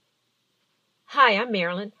Hi, I'm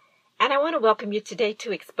Marilyn, and I want to welcome you today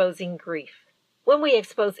to Exposing Grief. When we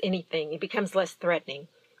expose anything, it becomes less threatening.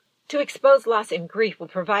 To expose loss and grief will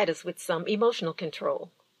provide us with some emotional control.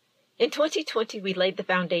 In 2020, we laid the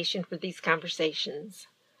foundation for these conversations.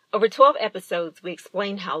 Over 12 episodes, we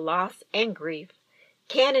explained how loss and grief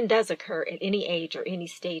can and does occur at any age or any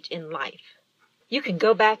stage in life. You can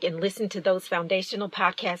go back and listen to those foundational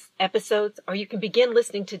podcast episodes, or you can begin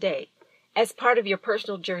listening today as part of your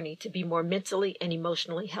personal journey to be more mentally and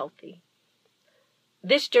emotionally healthy.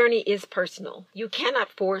 This journey is personal. You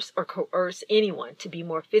cannot force or coerce anyone to be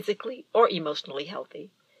more physically or emotionally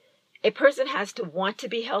healthy. A person has to want to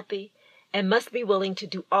be healthy and must be willing to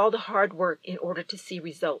do all the hard work in order to see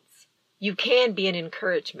results. You can be an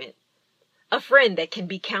encouragement, a friend that can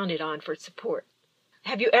be counted on for support.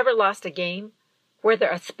 Have you ever lost a game, whether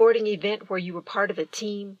a sporting event where you were part of a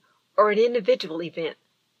team or an individual event,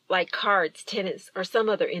 like cards, tennis, or some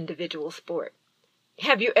other individual sport?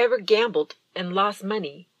 Have you ever gambled and lost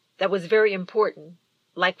money that was very important,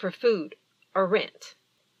 like for food or rent?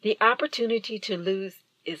 The opportunity to lose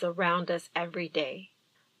is around us every day.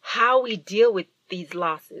 How we deal with these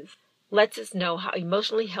losses lets us know how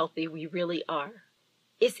emotionally healthy we really are.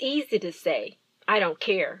 It's easy to say, "I don't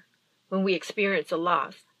care," when we experience a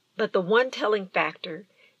loss, but the one telling factor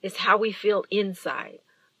is how we feel inside,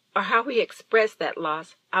 or how we express that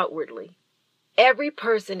loss outwardly. Every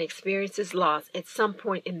person experiences loss at some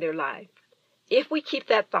point in their life. If we keep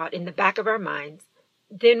that thought in the back of our minds,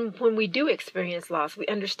 then when we do experience loss, we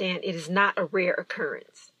understand it is not a rare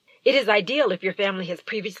occurrence. It is ideal if your family has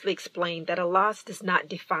previously explained that a loss does not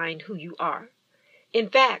define who you are. In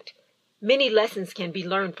fact, many lessons can be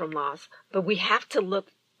learned from loss, but we have to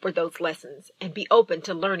look for those lessons and be open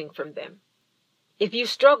to learning from them. If you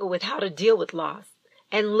struggle with how to deal with loss,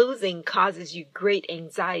 and losing causes you great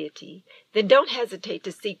anxiety, then don't hesitate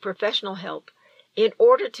to seek professional help in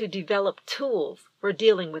order to develop tools for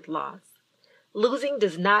dealing with loss. Losing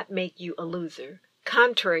does not make you a loser,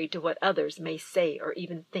 contrary to what others may say or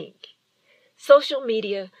even think. Social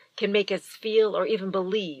media can make us feel or even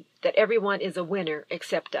believe that everyone is a winner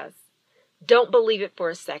except us. Don't believe it for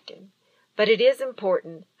a second, but it is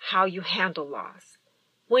important how you handle loss.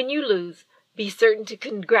 When you lose, be certain to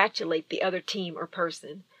congratulate the other team or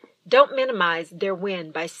person. Don't minimize their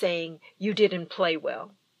win by saying you didn't play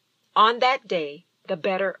well. On that day, the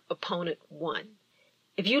better opponent won.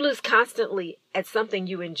 If you lose constantly at something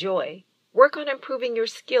you enjoy, work on improving your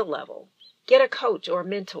skill level. Get a coach or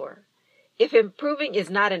mentor. If improving is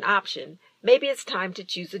not an option, maybe it's time to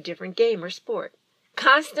choose a different game or sport.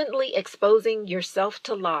 Constantly exposing yourself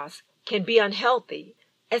to loss can be unhealthy,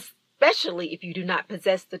 especially if you do not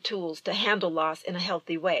possess the tools to handle loss in a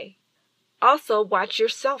healthy way. Also, watch your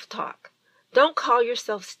self-talk. Don't call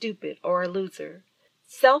yourself stupid or a loser.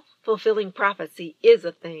 Self-fulfilling prophecy is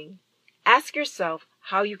a thing. Ask yourself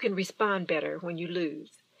how you can respond better when you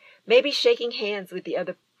lose. Maybe shaking hands with the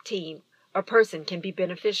other team or person can be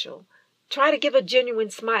beneficial. Try to give a genuine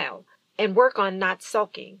smile and work on not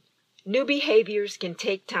sulking. New behaviors can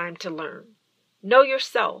take time to learn. Know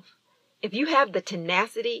yourself. If you have the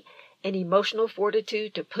tenacity and emotional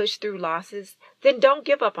fortitude to push through losses, then don't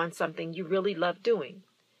give up on something you really love doing.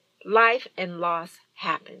 Life and loss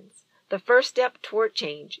happens. The first step toward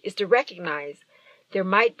change is to recognize there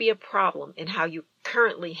might be a problem in how you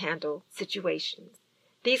currently handle situations.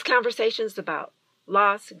 These conversations about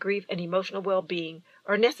loss, grief, and emotional well-being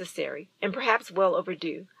are necessary and perhaps well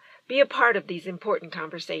overdue. Be a part of these important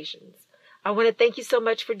conversations. I want to thank you so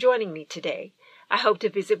much for joining me today. I hope to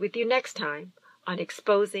visit with you next time on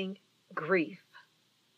Exposing Grief.